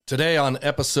Today on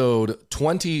episode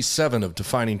 27 of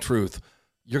Defining Truth,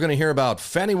 you're going to hear about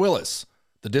Fanni Willis,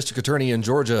 the district attorney in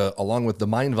Georgia, along with the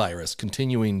mind virus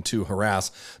continuing to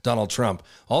harass Donald Trump.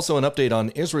 Also an update on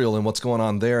Israel and what's going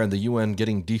on there and the UN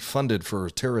getting defunded for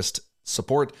terrorist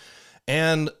support.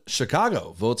 And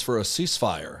Chicago votes for a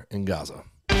ceasefire in Gaza.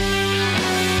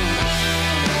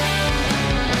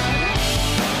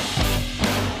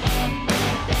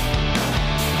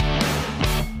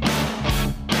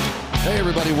 Hey,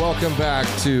 everybody. Welcome back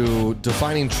to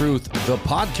Defining Truth, the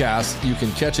podcast. You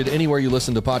can catch it anywhere you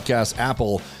listen to podcasts,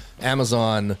 Apple,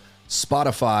 Amazon,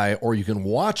 Spotify, or you can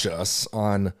watch us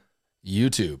on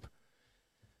YouTube.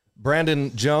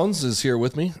 Brandon Jones is here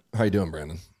with me. How you doing,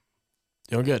 Brandon?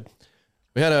 Doing good.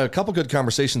 We had a couple good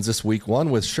conversations this week. One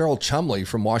with Cheryl Chumley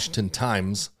from Washington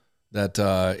Times that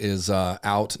is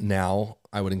out now.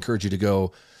 I would encourage you to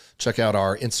go check out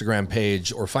our Instagram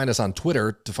page or find us on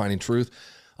Twitter, Defining Truth.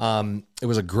 It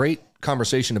was a great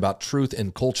conversation about truth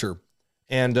and culture.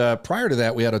 And prior to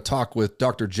that, we had a talk with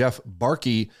Dr. Jeff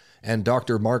Barkey and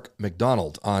Dr. Mark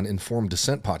McDonald on Informed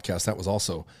Dissent podcast. That was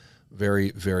also very,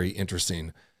 very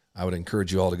interesting. I would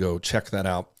encourage you all to go check that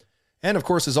out. And of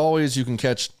course, as always, you can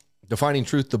catch Defining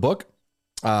Truth, the book.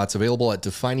 It's available at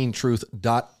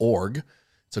definingtruth.org.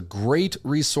 It's a great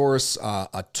resource,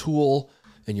 a tool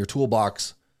in your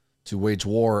toolbox to wage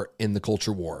war in the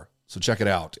culture war. So check it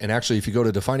out. And actually, if you go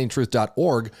to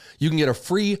definingtruth.org, you can get a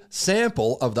free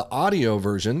sample of the audio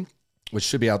version, which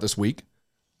should be out this week.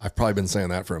 I've probably been saying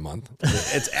that for a month.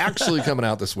 It's actually coming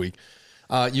out this week.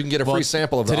 You can get a free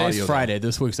sample of the audio. Today's Friday.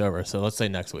 This week's over. So let's say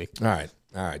next week. All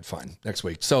right, fine. Next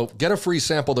week. So get a free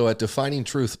sample, though, at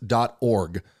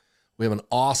definingtruth.org. We have an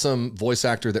awesome voice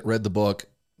actor that read the book.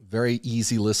 Very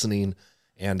easy listening.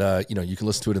 And, you can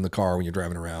listen to it in the car when you're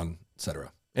driving around,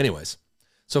 etc. Anyways.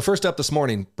 So first up this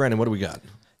morning, Brandon, what do we got?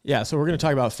 Yeah, so we're going to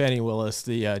talk about Fanni Willis,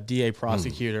 the DA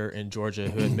prosecutor in Georgia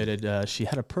who admitted she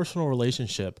had a personal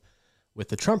relationship with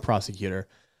the Trump prosecutor.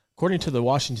 According to the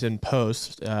Washington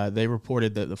Post, they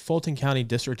reported that the Fulton County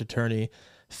District Attorney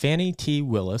Fanni T.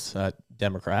 Willis,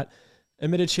 Democrat,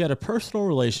 admitted she had a personal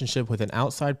relationship with an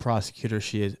outside prosecutor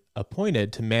she had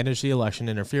appointed to manage the election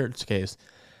interference case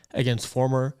against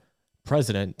former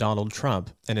President Donald Trump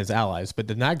and his allies, but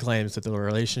denied claims that the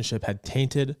relationship had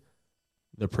tainted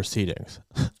the proceedings.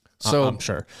 So I'm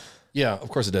sure. Yeah, of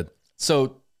course it did.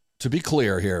 So to be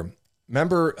clear here,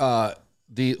 remember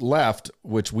the left,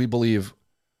 which we believe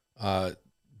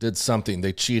did something.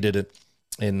 They cheated it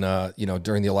in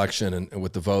during the election and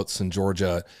with the votes in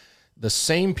Georgia. The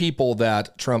same people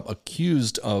that Trump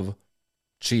accused of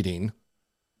cheating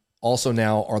also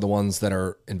now are the ones that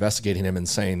are investigating him and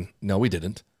saying, no, we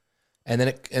didn't.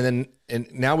 And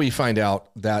now we find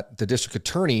out that the district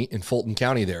attorney in Fulton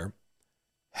County there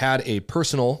had a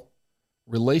personal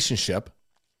relationship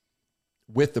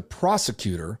with the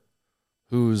prosecutor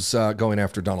who's going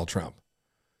after Donald Trump.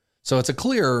 So it's a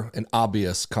clear and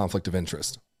obvious conflict of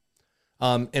interest.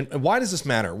 And why does this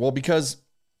matter? Well, because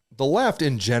the left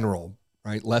in general,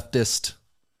 right, leftist,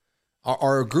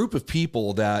 are a group of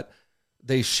people that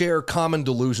they share common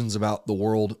delusions about the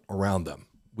world around them.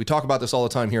 We talk about this all the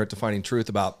time here at Defining Truth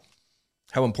about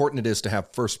how important it is to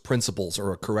have first principles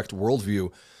or a correct worldview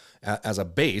as a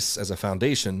base, as a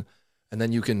foundation, and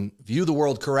then you can view the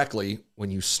world correctly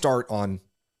when you start on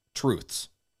truths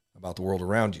about the world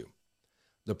around you.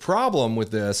 The problem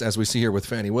with this, as we see here with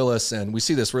Fanni Willis, and we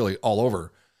see this really all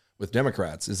over with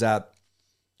Democrats, is that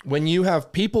when you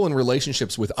have people in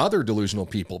relationships with other delusional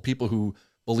people who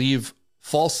believe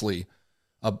falsely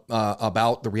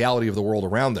about the reality of the world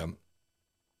around them,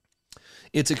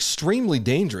 it's extremely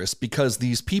dangerous because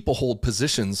these people hold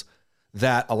positions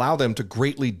that allow them to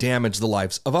greatly damage the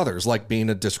lives of others, like being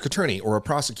a district attorney or a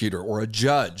prosecutor or a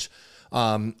judge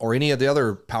or any of the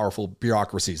other powerful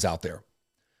bureaucracies out there.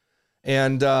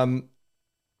 And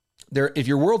if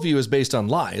your worldview is based on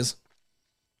lies,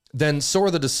 then so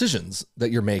are the decisions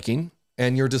that you're making,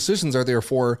 and your decisions are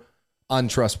therefore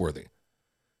untrustworthy.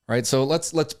 Right? So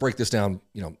let's break this down,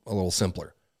 a little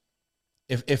simpler.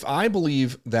 If I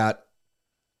believe that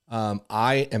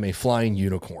I am a flying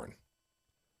unicorn.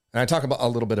 And I talk about a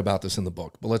little bit about this in the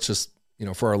book, but let's just,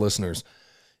 for our listeners,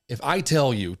 if I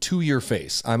tell you to your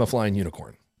face, I'm a flying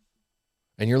unicorn,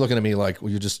 and you're looking at me like,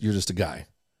 well, you're just a guy.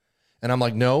 And I'm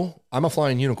like, no, I'm a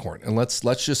flying unicorn. And let's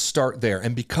just start there.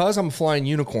 And because I'm a flying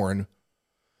unicorn,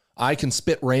 I can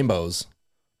spit rainbows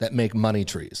that make money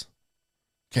trees.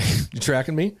 Okay. You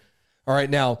tracking me? All right.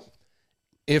 Now,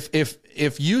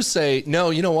 if you say, no,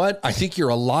 you know what? I think you're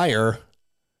a liar.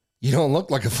 You don't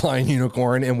look like a flying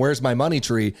unicorn. And where's my money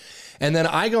tree? And then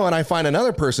I go and I find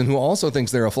another person who also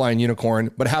thinks they're a flying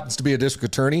unicorn, but happens to be a district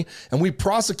attorney. And we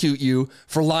prosecute you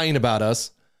for lying about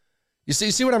us. You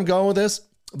see what I'm going with this?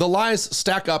 The lies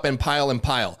stack up and pile and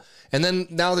pile. And then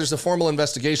now there's a formal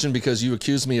investigation because you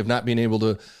accuse me of not being able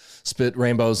to spit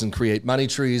rainbows and create money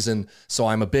trees. And so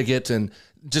I'm a bigot, and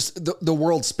just the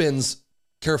world spins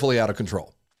carefully out of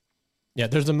control. Yeah,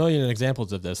 there's a million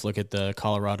examples of this. Look at the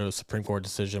Colorado Supreme Court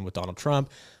decision with Donald Trump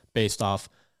based off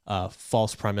a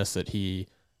false premise that he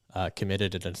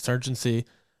committed an insurgency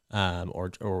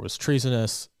or was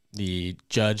treasonous. The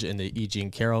judge in the E.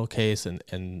 Jean Carroll case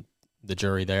and the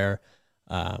jury there.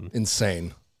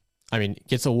 Insane. I mean,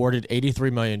 gets awarded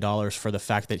 $83 million for the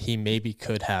fact that he maybe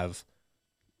could have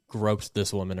groped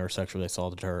this woman or sexually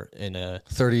assaulted her in a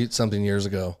 30-something years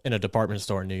ago in a department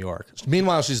store in New York.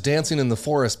 Meanwhile, she's dancing in the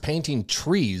forest, painting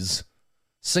trees,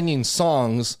 singing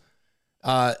songs.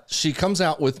 She comes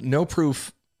out with no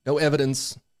proof, no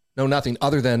evidence, no nothing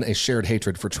other than a shared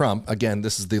hatred for Trump. Again,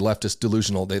 this is the leftist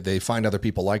delusional. They find other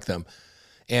people like them.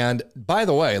 And by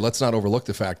the way, let's not overlook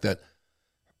the fact that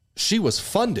she was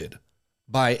funded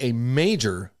by a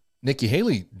major Nikki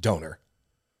Haley donor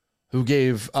who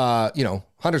gave,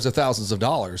 hundreds of thousands of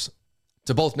dollars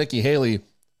to both Nikki Haley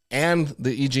and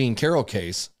the E. Jean Carroll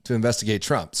case to investigate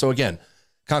Trump. So again,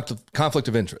 conflict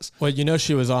of interest. Well,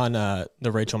 she was on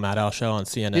the Rachel Maddow show on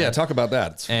CNN. Yeah, talk about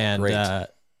that. It's great.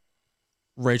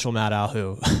 Rachel Maddow,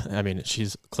 who, I mean,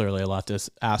 she's clearly a leftist,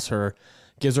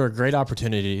 gives her a great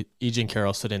opportunity. E. Jean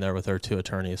Carroll sitting there with her two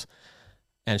attorneys.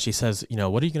 And she says,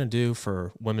 what are you going to do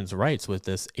for women's rights with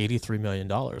this $83 million?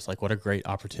 Like, what a great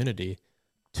opportunity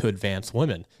to advance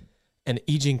women. And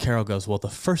E. Jean Carroll goes, well, the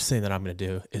first thing that I'm going to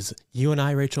do is you and I,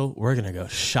 Rachel, we're going to go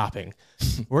shopping.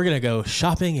 We're going to go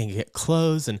shopping and get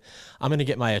clothes. And I'm going to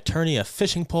get my attorney a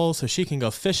fishing pole so she can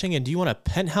go fishing. And do you want a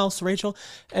penthouse, Rachel?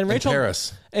 And Rachel, in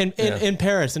Paris. In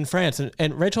Paris, in France.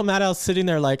 And Rachel Maddow's sitting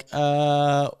there like,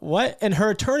 what? And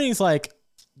her attorney's like,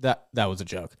 that was a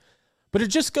joke. But it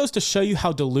just goes to show you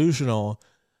how delusional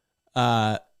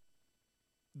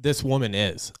this woman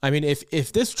is. I mean,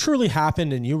 if this truly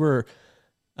happened and you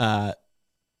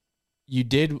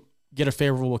did get a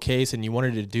favorable case and you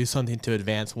wanted to do something to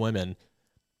advance women,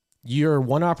 your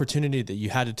one opportunity that you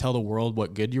had to tell the world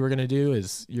what good you were going to do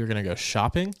is you're going to go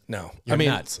shopping. No, You're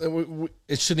nuts.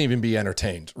 It shouldn't even be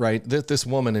entertained, right? This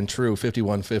woman in true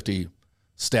 5150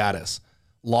 status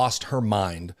lost her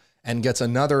mind and gets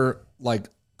another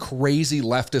crazy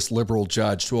leftist liberal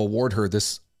judge to award her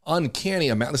this uncanny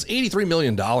amount, this $83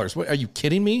 million. What, are you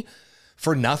kidding me?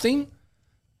 For nothing?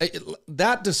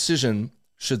 That decision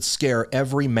should scare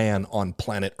every man on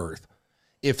planet Earth.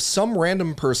 If some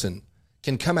random person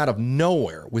can come out of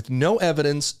nowhere with no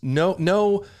evidence,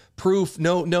 no proof,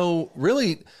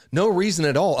 really no reason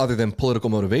at all other than political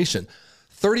motivation,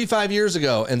 35 years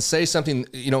ago and say something,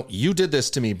 you did this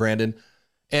to me, Brandon,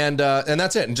 and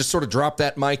that's it, and just sort of drop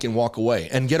that mic and walk away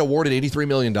and get awarded $83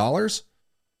 million,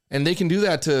 and they can do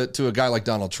that to a guy like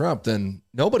Donald Trump, then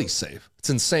nobody's safe. It's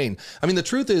insane. I mean, the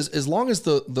truth is, as long as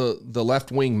the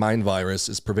left-wing mind virus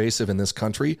is pervasive in this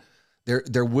country,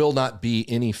 there will not be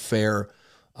any fair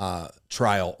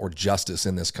trial or justice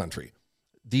in this country.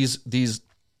 These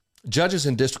judges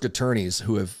and district attorneys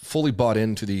who have fully bought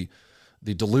into the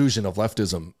delusion of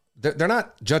leftism, they're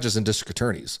not judges and district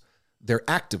attorneys. They're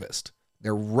activists.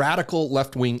 They're radical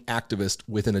left-wing activists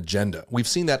with an agenda. We've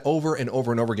seen that over and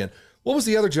over and over again. What was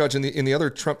the other judge in the other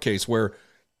Trump case where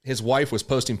his wife was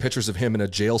posting pictures of him in a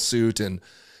jail suit and,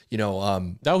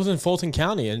 that was in Fulton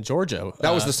County in Georgia.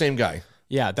 That was the same guy.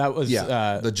 Yeah, that was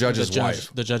the judge's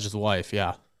wife. The judge's wife,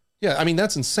 yeah. Yeah, I mean,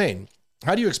 that's insane.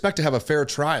 How do you expect to have a fair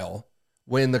trial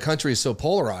when the country is so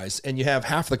polarized and you have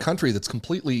half the country that's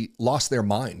completely lost their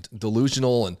mind,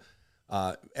 delusional,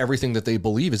 and everything that they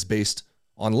believe is based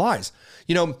on lies?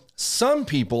 Some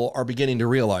people are beginning to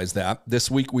realize that. This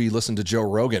week we listened to Joe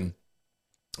Rogan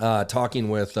talking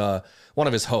with one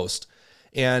of his hosts,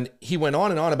 and he went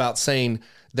on and on about saying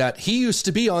that he used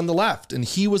to be on the left and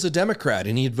he was a Democrat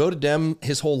and he had voted Dem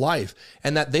his whole life,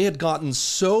 and that they had gotten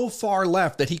so far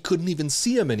left that he couldn't even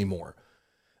see him anymore.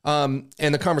 And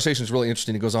the conversation is really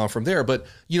interesting. It goes on from there. But,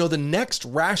 the next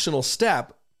rational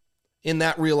step in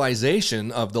that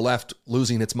realization of the left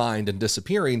losing its mind and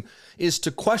disappearing is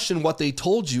to question what they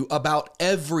told you about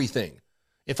everything.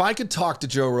 If I could talk to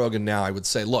Joe Rogan now, I would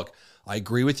say, look, I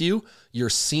agree with you. You're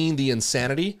seeing the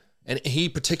insanity. And he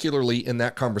particularly in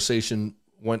that conversation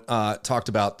talked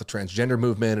about the transgender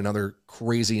movement and other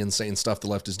crazy, insane stuff the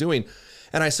left is doing.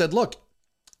 And I said, look,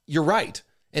 you're right.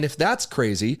 And if that's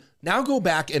crazy, now go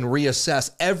back and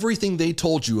reassess everything they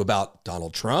told you about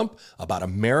Donald Trump, about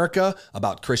America,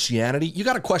 about Christianity. You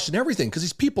got to question everything because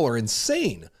these people are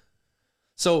insane.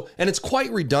 So, and it's quite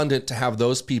redundant to have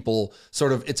those people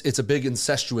sort of, it's a big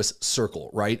incestuous circle,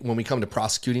 right? When we come to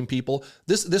prosecuting people,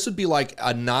 this would be like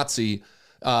a Nazi,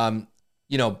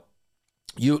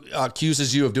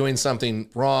 accuses you of doing something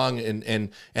wrong.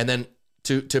 And then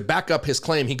to back up his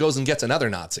claim, he goes and gets another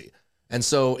Nazi. And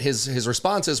so his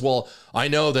response is, well, I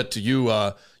know that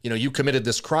you committed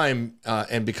this crime.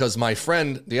 And because my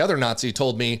friend, the other Nazi,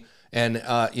 told me, and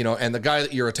the guy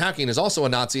that you're attacking is also a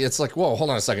Nazi. It's like, whoa, hold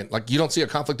on a second. Like, you don't see a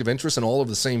conflict of interest in all of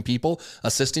the same people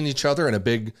assisting each other in a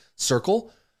big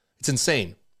circle? It's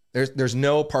insane. There's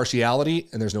no partiality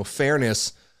and there's no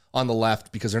fairness on the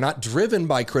left because they're not driven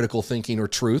by critical thinking or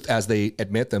truth, as they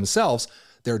admit themselves.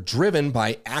 They're driven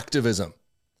by activism,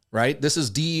 right? This is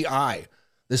DEI.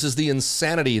 This is the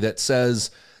insanity that says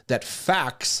that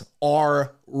facts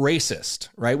are racist,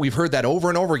 right? We've heard that over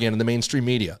and over again in the mainstream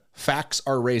media. Facts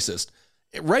are racist.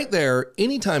 Right there,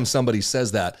 anytime somebody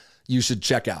says that, you should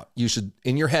check out. You should,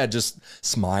 in your head, just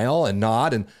smile and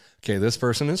nod and, okay, this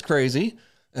person is crazy,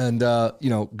 and,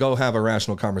 go have a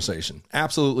rational conversation.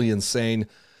 Absolutely insane.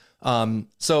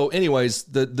 So anyways,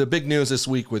 the big news this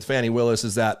week with Fanni Willis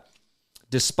is that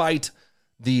despite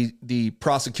the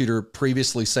prosecutor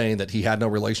previously saying that he had no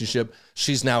relationship,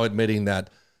 she's now admitting that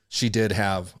she did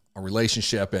have a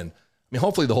relationship. And I mean,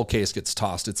 hopefully the whole case gets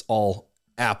tossed. It's all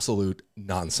absolute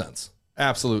nonsense.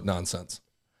 Absolute nonsense.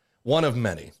 One of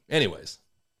many. Anyways,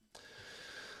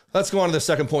 let's go on to the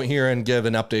second point here and give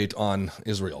an update on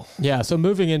Israel. Yeah, so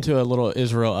moving into a little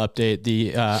Israel update,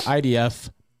 the IDF,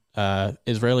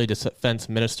 Israeli Defense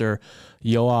Minister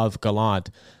Yoav Gallant,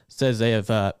 says they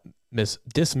have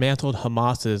dismantled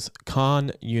Hamas's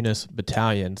Khan Yunis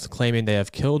battalions, claiming they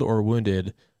have killed or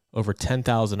wounded over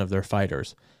 10,000 of their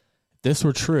fighters. If this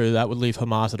were true, that would leave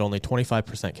Hamas at only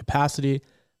 25% capacity,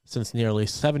 since nearly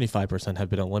 75% have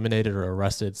been eliminated or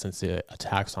arrested since the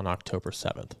attacks on October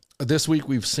 7th. This week,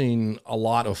 we've seen a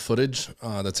lot of footage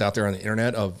that's out there on the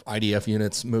internet of IDF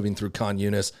units moving through Khan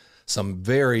Yunis. Some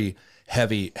very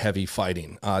heavy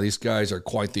fighting. These guys are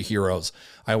quite the heroes.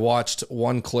 I watched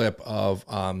one clip of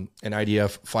an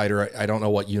IDF fighter, I don't know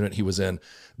what unit he was in,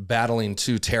 battling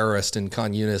two terrorists in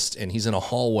Khan Yunis, and he's in a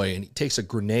hallway, and he takes a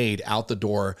grenade out the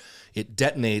door. It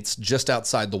detonates just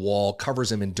outside the wall,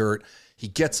 covers him in dirt. He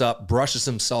gets up, brushes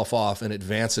himself off, and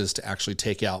advances to actually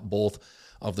take out both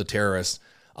of the terrorists.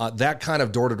 That kind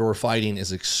of door-to-door fighting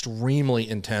is extremely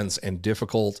intense and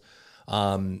difficult.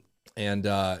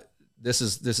 This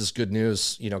is good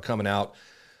news, coming out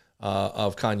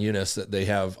of Khan Yunis, that they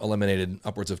have eliminated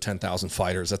upwards of 10,000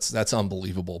 fighters. That's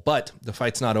unbelievable. But the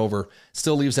fight's not over.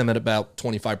 Still leaves them at about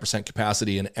 25%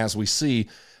 capacity. And as we see,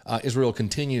 Israel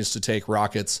continues to take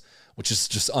rockets, which is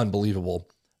just unbelievable.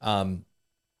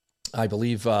 I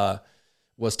believe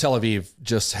was Tel Aviv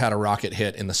just had a rocket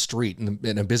hit in the street,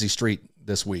 in a busy street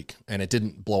this week, and it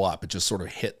didn't blow up. It just sort of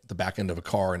hit the back end of a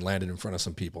car and landed in front of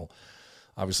some people.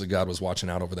 Obviously, God was watching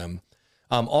out over them.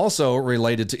 Also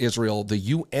related to Israel, the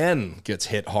UN gets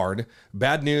hit hard.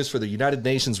 Bad news for the United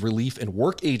Nations Relief and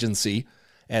Work Agency,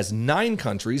 as 9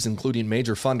 countries, including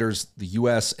major funders, the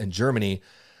US and Germany,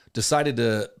 decided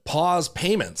to pause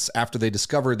payments after they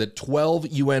discovered that 12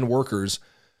 UN workers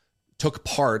took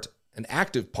an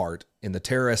active part in the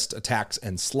terrorist attacks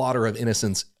and slaughter of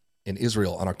innocents in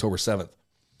Israel on October 7th.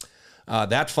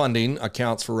 That funding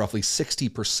accounts for roughly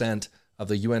 60% of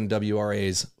the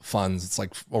UNWRA's funds. It's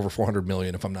like over 400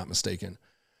 million, if I'm not mistaken.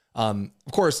 Of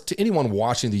course, to anyone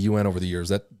watching the UN over the years,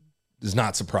 that is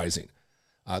not surprising.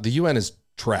 The UN is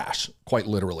trash, quite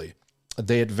literally.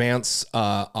 They advance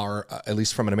at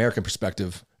least from an American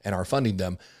perspective, and are funding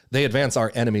them, they advance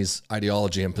our enemy's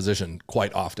ideology and position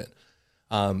quite often.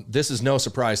 This is no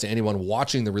surprise to anyone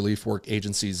watching the relief work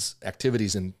agency's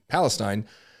activities in Palestine.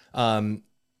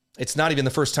 It's not even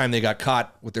the first time they got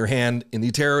caught with their hand in the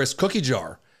terrorist cookie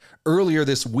jar. Earlier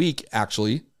this week,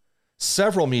 actually,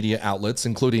 several media outlets,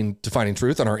 including Defunding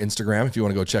Truth on our Instagram, if you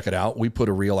want to go check it out, we put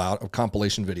a reel out, a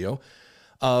compilation video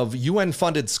of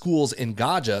UN-funded schools in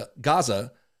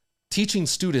Gaza teaching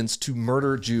students to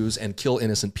murder Jews and kill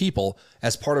innocent people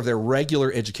as part of their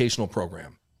regular educational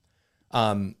program,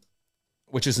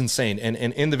 which is insane. And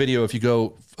in the video, if you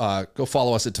go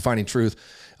follow us at Defunding Truth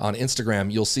on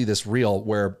Instagram, you'll see this reel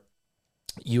where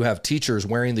you have teachers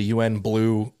wearing the UN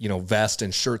blue, vest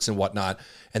and shirts and whatnot,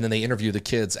 and then they interview the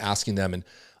kids, asking them,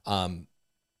 and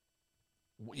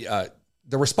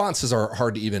the responses are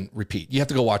hard to even repeat. You have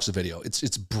to go watch the video.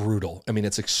 It's brutal. I mean,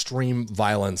 it's extreme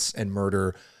violence and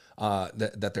murder.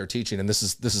 that they're teaching. And this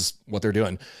is what they're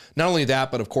doing. Not only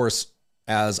that, but of course,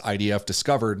 as IDF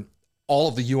discovered, all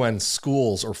of the UN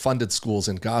schools or funded schools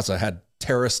in Gaza had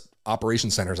terrorist operation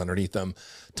centers underneath them,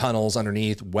 tunnels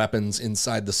underneath, weapons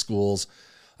inside the schools.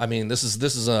 I mean, this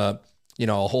is a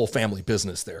whole family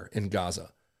business there in Gaza.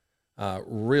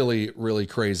 Really, really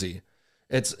crazy.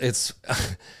 It's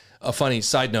a funny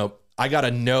side note. I got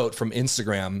a note from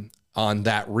Instagram on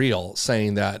that reel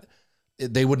saying that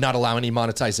they would not allow any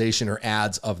monetization or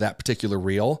ads of that particular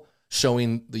reel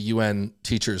showing the UN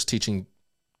teachers teaching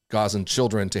Gazan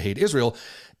children to hate Israel.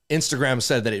 Instagram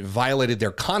said that it violated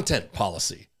their content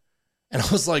policy. And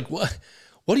I was like, what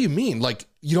do you mean? Like,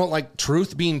 you don't like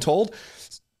truth being told?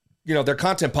 Their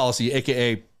content policy,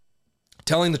 AKA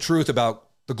telling the truth about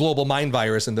the global mind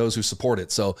virus and those who support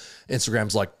it. So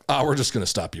Instagram's like, we're just going to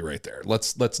stop you right there.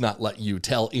 Let's not let you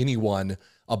tell anyone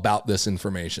about this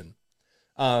information.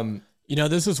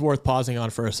 This is worth pausing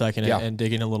on for a second and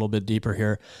digging a little bit deeper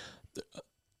here.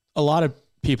 A lot of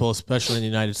people, especially in the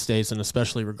United States and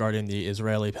especially regarding the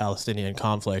Israeli-Palestinian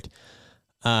conflict,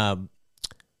 they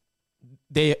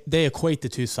equate the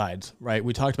two sides, right?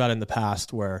 We talked about in the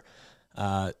past where,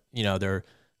 they're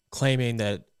claiming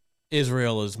that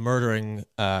Israel is murdering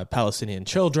Palestinian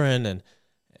children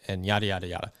and yada, yada,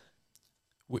 yada.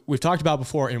 We've talked about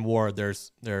before in war,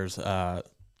 there's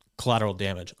collateral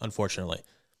damage, unfortunately.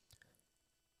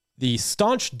 The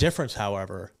staunch difference,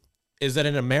 however, is that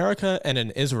in America and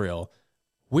in Israel,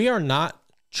 we are not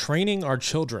training our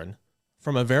children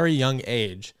from a very young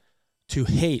age to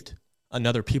hate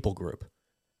another people group,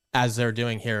 as they're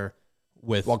doing here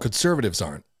with... Well, conservatives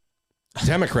aren't.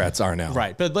 Democrats are now.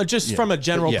 Right, but just from a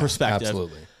general perspective,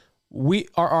 absolutely.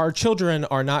 Our children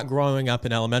are not growing up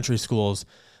in elementary schools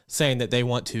saying that they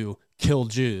want to kill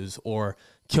Jews or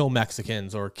kill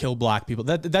Mexicans or kill black people.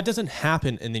 That doesn't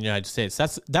happen in the United States.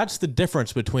 That's the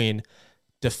difference between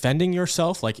defending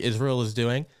yourself, like Israel is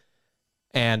doing,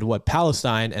 and what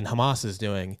Palestine and Hamas is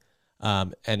doing,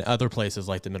 and other places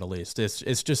like the Middle East.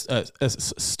 It's just a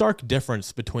stark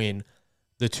difference between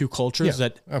the two cultures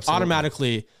that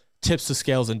automatically tips the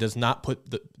scales and does not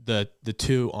put the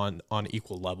two on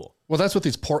equal level. Well, that's what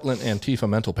these Portland Antifa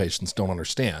mental patients don't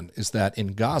understand, is that in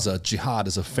Gaza, jihad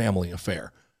is a family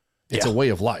affair. It's a way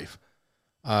of life.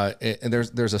 And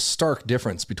there's a stark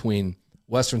difference between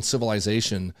Western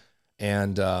civilization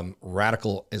and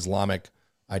radical Islamic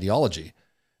ideology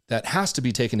that has to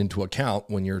be taken into account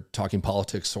when you're talking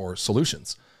politics or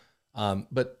solutions.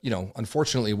 But,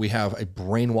 unfortunately, we have a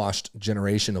brainwashed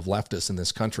generation of leftists in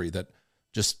this country that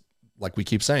just, like we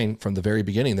keep saying from the very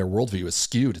beginning, their worldview is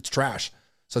skewed. It's trash.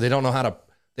 So they don't know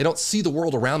they don't see the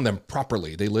world around them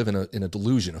properly. They live in a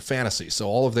delusion, a fantasy. So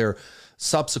all of their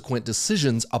subsequent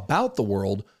decisions about the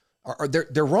world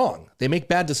they're wrong. They make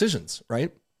bad decisions,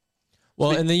 right?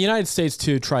 Well, and the United States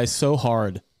too tries so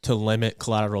hard to limit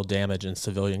collateral damage and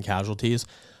civilian casualties,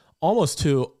 almost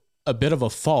to a bit of a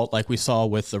fault, like we saw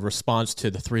with the response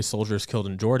to the 3 soldiers killed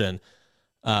in Jordan.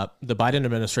 The Biden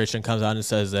administration comes out and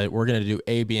says that we're going to do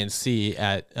A, B, and C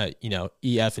at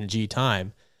E, F, and G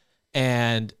time,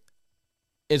 and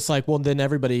it's like, well, then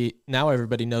everybody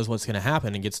knows what's going to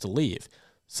happen and gets to leave.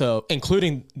 So,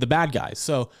 including the bad guys.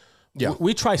 So,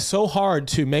 we try so hard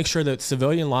to make sure that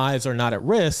civilian lives are not at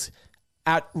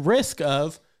risk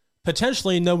of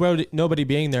potentially nobody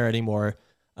being there anymore.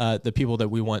 The people that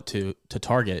we want to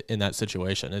target in that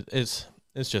situation.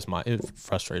 It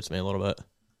frustrates me a little bit.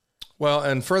 Well,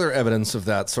 and further evidence of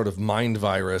that sort of mind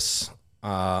virus,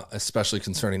 especially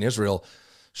concerning Israel,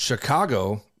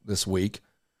 Chicago this week,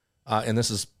 and this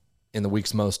is in the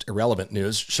week's most irrelevant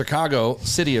news,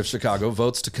 city of Chicago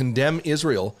votes to condemn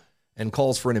Israel and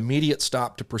calls for an immediate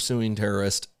stop to pursuing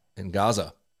terrorists in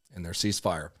Gaza and their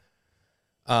ceasefire.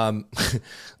 This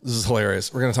is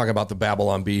hilarious. We're going to talk about the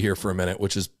Babylon Bee here for a minute,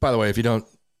 which is, by the way, if you don't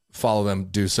follow them,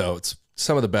 do so. It's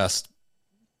some of the best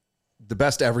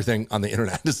everything on the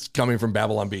internet is coming from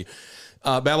Babylon Bee.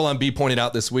 Babylon Bee pointed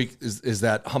out this week is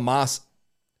that Hamas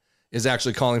is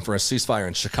actually calling for a ceasefire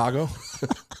in Chicago.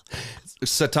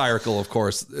 Satirical, of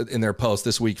course, in their post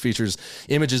this week features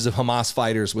images of Hamas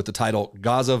fighters with the title,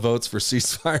 Gaza votes for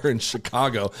ceasefire in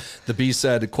Chicago. The Bee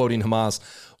said, quoting Hamas,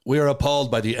 "We are appalled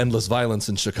by the endless violence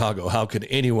in Chicago. How could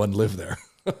anyone live there?"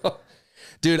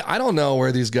 Dude, I don't know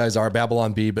where these guys are,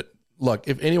 Babylon Bee, but look,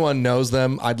 if anyone knows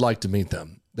them, I'd like to meet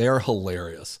them. They are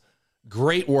hilarious.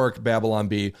 Great work, Babylon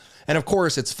Bee. And of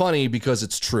course, it's funny because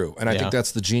it's true. And I think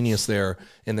that's the genius there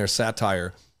in their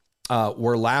satire.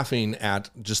 We're laughing at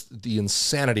just the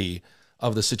insanity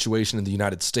of the situation in the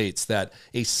United States that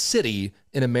a city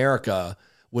in America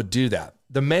would do that.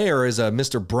 The mayor is a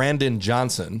Mr. Brandon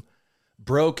Johnson,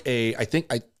 broke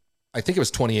I think it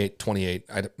was 28-28.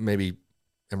 I maybe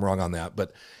am wrong on that,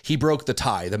 but he broke the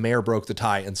tie. The mayor broke the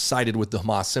tie and sided with the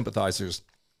Hamas sympathizers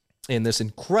in this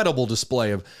incredible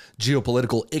display of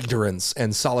geopolitical ignorance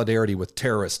and solidarity with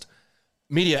terrorists.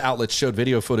 Media outlets showed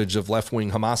video footage of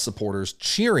left-wing Hamas supporters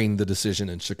cheering the decision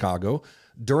in Chicago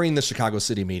during the Chicago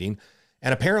City meeting,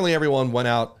 and apparently everyone went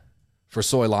out for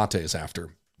soy lattes after,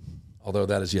 although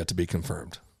that is yet to be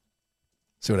confirmed.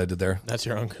 See what I did there? That's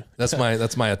your own. That's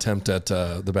my attempt at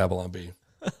the Babylon Bee.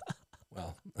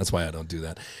 Well, that's why I don't do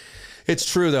that. It's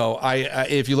true though.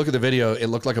 If you look at the video, it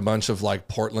looked like a bunch of like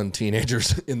Portland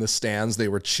teenagers in the stands. They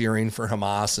were cheering for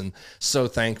Hamas and so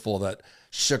thankful that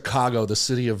Chicago, the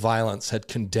city of violence, had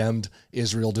condemned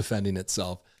Israel defending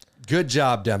itself. Good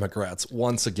job, Democrats,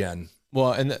 once again.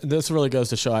 Well, and this really goes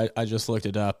to show, I just looked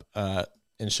it up.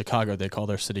 In Chicago, they call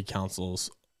their city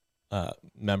councils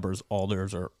members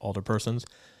alders or alderpersons.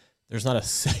 There's not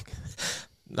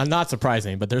not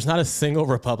surprising, but there's not a single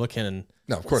Republican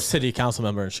city council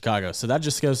member in Chicago. So that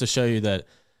just goes to show you that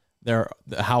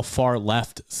how far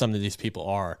left some of these people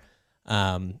are.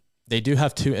 They do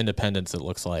have 2 independents, it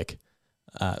looks like.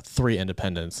 3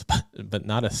 independents, but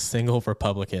not a single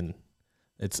Republican.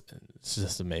 It's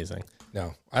just amazing.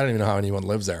 No, I don't even know how anyone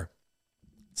lives there.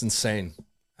 It's insane.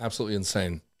 Absolutely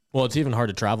insane. Well, it's even hard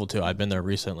to travel to. I've been there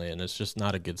recently, and it's just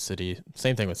not a good city.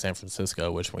 Same thing with San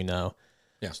Francisco, which we know.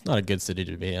 Yeah. It's not a good city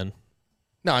to be in.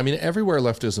 No, I mean, everywhere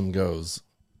leftism goes,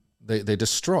 they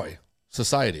destroy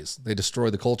societies. They destroy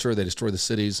the culture. They destroy the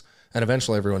cities. And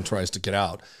eventually everyone tries to get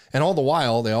out. And all the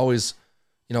while, they always...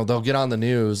 they'll get on the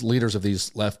news, leaders of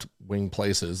these left-wing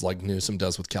places like Newsom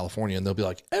does with California, and they'll be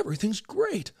like, everything's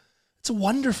great. It's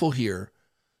wonderful here.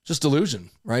 Just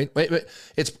delusion, right? But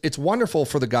it's wonderful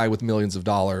for the guy with millions of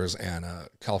dollars and a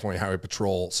California Highway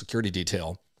Patrol security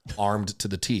detail armed to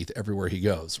the teeth everywhere he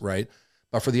goes, right?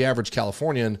 But for the average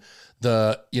Californian,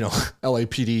 the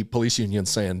LAPD police union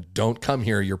saying, don't come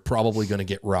here, you're probably going to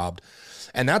get robbed.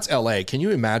 And that's LA. Can you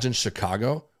imagine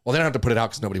Chicago? Well, they don't have to put it out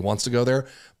because nobody wants to go there,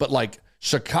 but like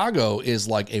Chicago is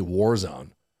like a war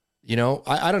zone.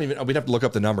 I don't even, we'd have to look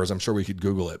up the numbers. I'm sure we could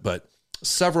Google it, but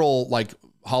several like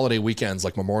holiday weekends,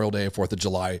 like Memorial Day, 4th of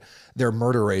July, their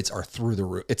murder rates are through the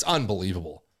roof. It's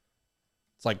unbelievable.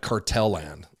 It's like cartel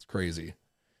land. It's crazy.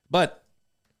 But,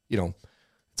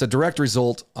 it's a direct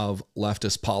result of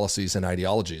leftist policies and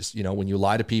ideologies. When you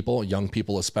lie to people, young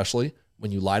people especially,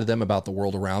 when you lie to them about the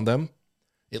world around them,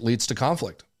 it leads to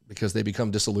conflict because they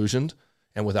become disillusioned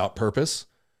and without purpose.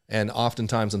 And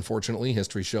oftentimes, unfortunately,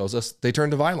 history shows us they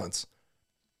turn to violence.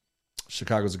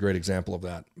 Chicago's a great example of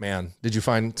that. Man, did you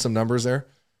find some numbers there?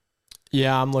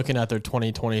 Yeah, I'm looking at their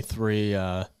 2023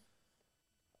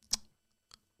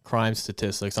 crime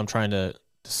statistics. I'm trying to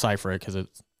decipher it because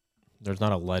there's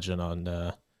not a legend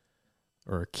on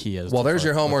or a key as well. There's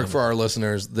your homework for our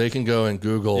listeners. They can go and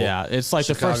Google. Yeah, it's like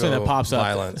Chicago the first thing that pops up.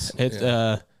 Violence.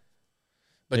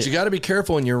 But you got to be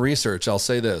careful in your research. I'll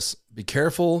say this: be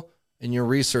careful in your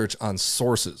research on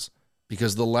sources,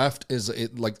 because the left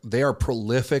they are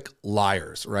prolific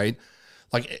liars, right?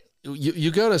 Like you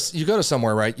go to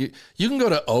somewhere, right? You can go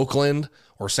to Oakland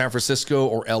or San Francisco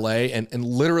or LA and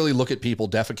literally look at people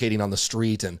defecating on the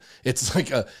street, and it's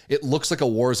like it looks like a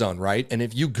war zone, right? And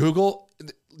if you Google,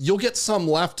 you'll get some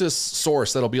leftist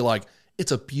source that'll be like,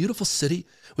 it's a beautiful city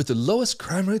with the lowest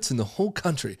crime rates in the whole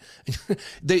country.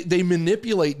 They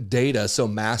manipulate data so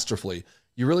masterfully.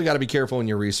 You really got to be careful in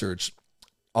your research.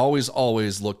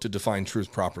 Always look to define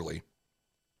truth properly.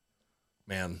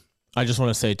 Man. I just want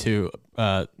to say, too,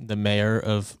 the mayor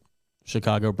of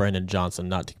Chicago, Brandon Johnson,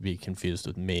 not to be confused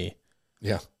with me.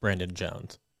 Yeah. Brandon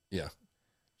Jones. Yeah.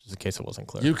 Just in case it wasn't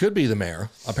clear. You could be the mayor.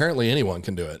 Apparently anyone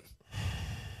can do it.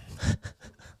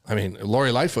 I mean,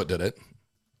 Lori Lightfoot did it.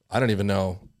 I don't even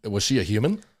know. Was she a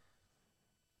human?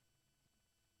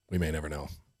 We may never know.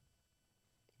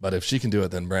 But if she can do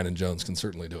it, then Brandon Jones can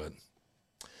certainly do it.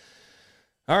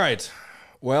 All right.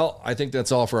 Well, I think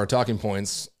that's all for our talking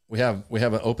points. We have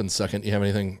an open second. You have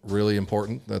anything really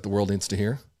important that the world needs to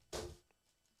hear?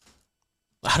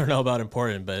 I don't know about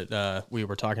important, but we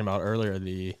were talking about earlier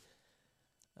the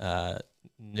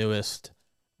newest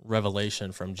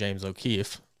revelation from James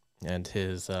O'Keefe and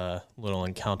his little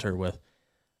encounter with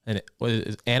an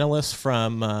analyst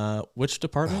from which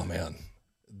department? Oh, man.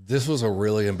 This was a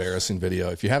really embarrassing video.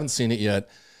 If you haven't seen it yet,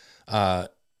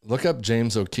 look up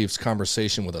James O'Keefe's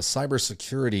conversation with a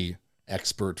cybersecurity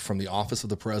expert from the Office of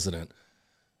the President,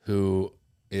 who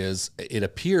it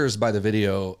appears by the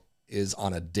video, is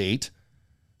on a date.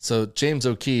 So James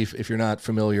O'Keefe, if you're not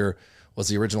familiar, was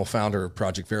the original founder of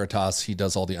Project Veritas. He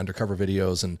does all the undercover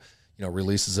videos and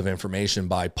releases of information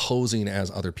by posing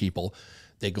as other people.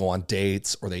 They go on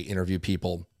dates or they interview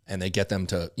people. and they get them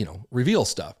to, reveal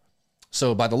stuff.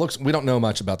 So by the looks, we don't know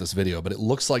much about this video, but it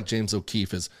looks like James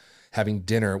O'Keefe is having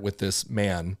dinner with this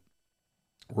man.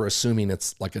 We're assuming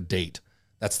it's like a date.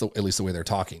 That's at least the way they're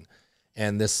talking.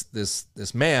 And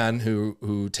this man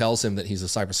who tells him that he's a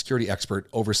cybersecurity expert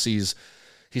oversees,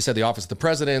 he said, the Office of the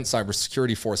President,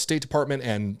 Cybersecurity for State Department,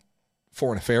 and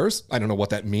Foreign Affairs. I don't know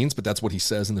what that means, but that's what he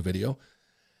says in the video.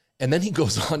 And then he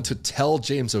goes on to tell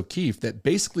James O'Keefe that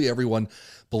basically everyone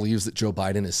believes that Joe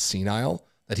Biden is senile,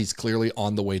 that he's clearly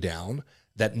on the way down,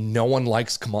 that no one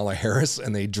likes Kamala Harris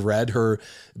and they dread her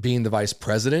being the vice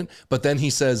president. But then he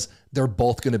says they're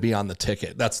both going to be on the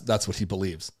ticket. That's what he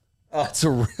believes. It's a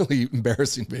really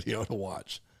embarrassing video to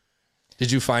watch.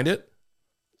 Did you find it?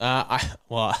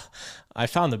 I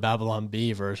found the Babylon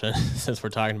Bee version since we're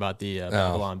talking about the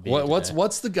Babylon Bee.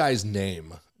 What's the guy's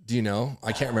name? Do you know?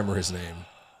 I can't remember his name.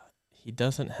 He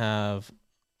doesn't have.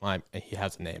 He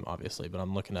has a name, obviously, but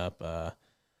I'm looking up.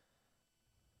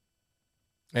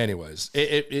 Anyways,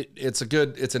 it's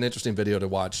an interesting video to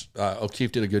watch.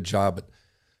 O'Keefe did a good job at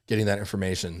getting that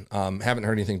information. Haven't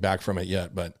heard anything back from it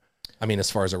yet, but I mean,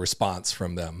 as far as a response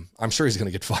from them, I'm sure he's going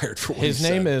to get fired for what his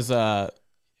name is.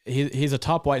 He's a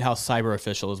top White House cyber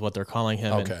official, is what they're calling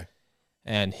him. Okay,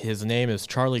 and his name is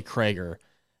Charlie Krager,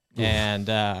 and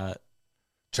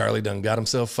Charlie done got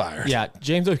himself fired. Yeah,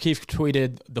 James O'Keefe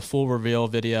tweeted the full reveal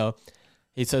video.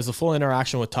 He says the full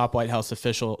interaction with top White House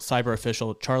cyber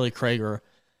official Charlie Krager.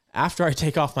 After I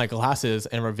take off my glasses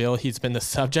and reveal he's been the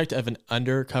subject of an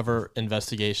undercover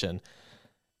investigation.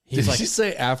 Did you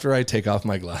say after I take off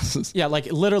my glasses? Yeah, like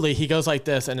literally he goes like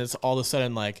this and it's all of a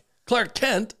sudden like, Clark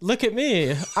Kent, look at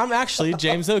me. I'm actually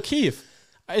James O'Keefe.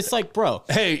 It's like, bro.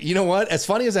 Hey, you know what? As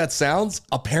funny as that sounds,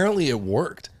 apparently it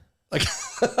worked. Like,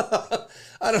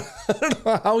 I don't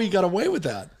know how he got away with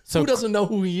that. So who doesn't know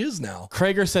who he is now?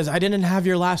 Krager says, I didn't have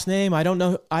your last name. I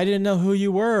didn't know who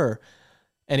you were.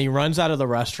 And he runs out of the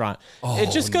restaurant.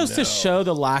 It just goes to show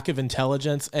the lack of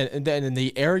intelligence and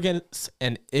the arrogance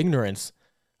and ignorance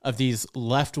of these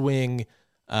left-wing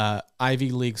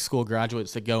Ivy League school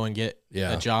graduates that go and get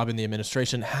a job in the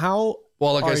administration.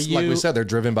 Like we said, they're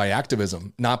driven by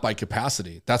activism, not by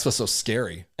capacity. That's what's so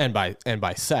scary. And by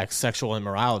sexual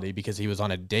immorality, because he was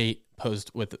on a date posed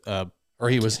with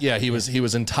he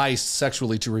was enticed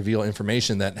sexually to reveal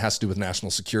information that has to do with national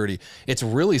security. It's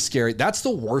really scary. That's the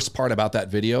worst part about that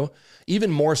video, even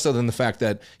more so than the fact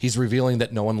that he's revealing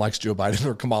that no one likes Joe Biden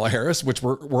or Kamala Harris, which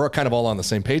we're kind of all on the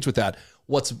same page with that.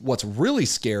 What's really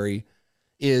scary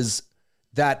is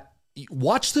that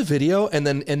watch the video and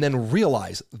then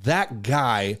realize that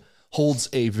guy holds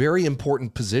a very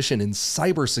important position in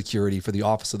cybersecurity for the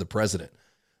Office of the President.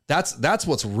 That's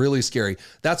what's really scary.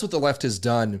 That's what the left has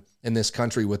done in this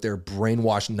country with their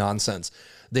brainwashed nonsense.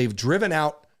 They've driven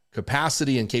out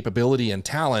capacity and capability and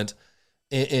talent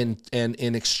in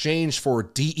exchange for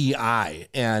DEI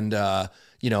and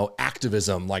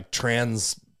activism, like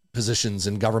trans positions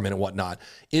in government and whatnot.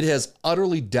 It has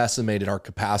utterly decimated our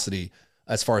capacity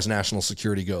as far as national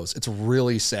security goes. It's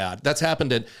really sad. That's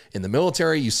happened in the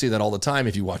military. You see that all the time.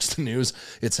 If you watch the news,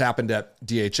 it's happened at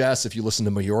DHS. If you listen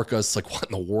to Majorca, it's like, what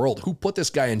in the world? Who put this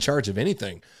guy in charge of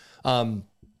anything?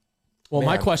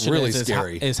 My question really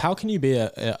is how can you be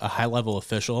a high-level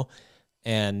official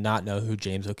and not know who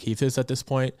James O'Keefe is at this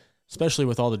point, especially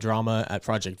with all the drama at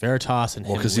Project Veritas and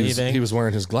him leaving? He was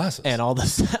wearing his glasses. And all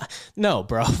this. No,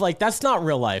 bro. Like, that's not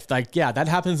real life. Like, yeah, that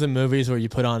happens in movies where you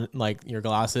put on, like, your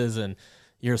glasses and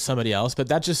you're somebody else. But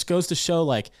that just goes to show,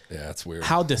 like, it's weird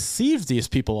how deceived these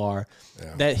people are,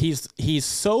 that he's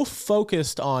so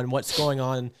focused on what's going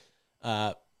on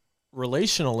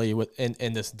relationally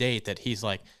in this date that he's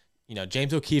like,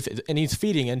 James O'Keefe, and he's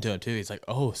feeding into him too. He's like,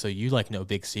 oh, so you like know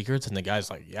big secrets? And the guy's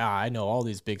like, yeah, I know all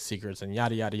these big secrets and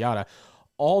yada, yada, yada,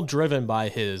 all driven by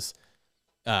his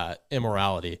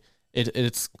immorality.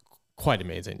 It's quite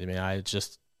amazing to me. I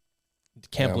just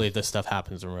can't believe this stuff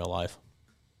happens in real life.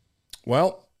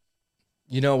 Well,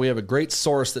 we have a great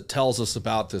source that tells us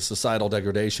about this societal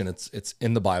degradation. It's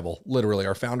in the Bible. Literally,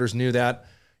 our founders knew that,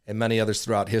 and many others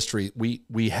throughout history.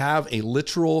 We have a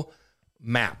literal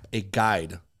map, a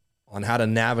guide on how to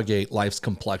navigate life's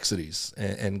complexities.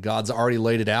 And God's already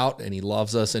laid it out, and he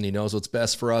loves us, and he knows what's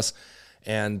best for us.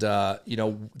 And,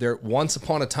 there once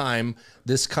upon a time,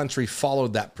 this country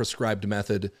followed that prescribed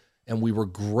method, and we were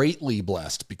greatly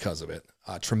blessed because of it,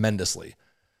 tremendously.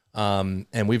 And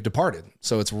we've departed.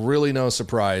 So it's really no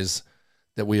surprise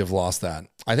that we have lost that.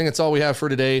 I think that's all we have for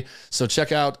today. So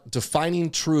check out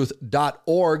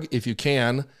definingtruth.org if you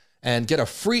can. and get a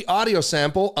free audio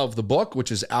sample of the book,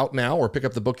 which is out now, or pick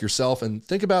up the book yourself and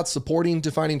think about supporting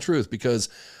Defining Truth, because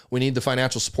we need the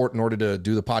financial support in order to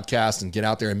do the podcast and get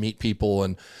out there and meet people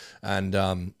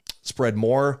and spread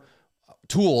more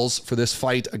tools for this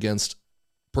fight against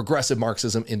progressive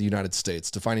Marxism in the United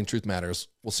States. Defining Truth matters.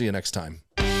 We'll see you next time.